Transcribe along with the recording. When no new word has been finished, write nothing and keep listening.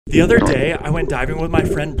The other day, I went diving with my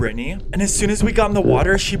friend Brittany, and as soon as we got in the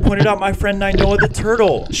water, she pointed out my friend Nainoa the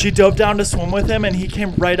turtle. She dove down to swim with him, and he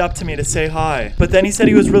came right up to me to say hi. But then he said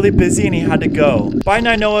he was really busy and he had to go. Bye,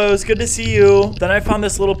 Nainoa. It was good to see you. Then I found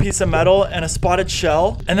this little piece of metal and a spotted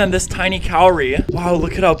shell, and then this tiny cowrie. Wow,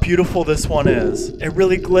 look at how beautiful this one is. It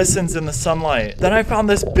really glistens in the sunlight. Then I found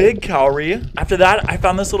this big cowrie. After that, I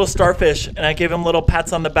found this little starfish, and I gave him little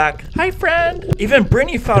pats on the back. Hi, friend. Even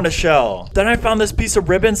Brittany found a shell. Then I found this piece of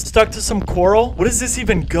ribbon stuck to some coral. What does this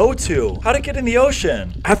even go to? How'd it get in the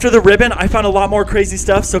ocean? After the ribbon, I found a lot more crazy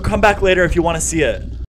stuff, so come back later if you want to see it.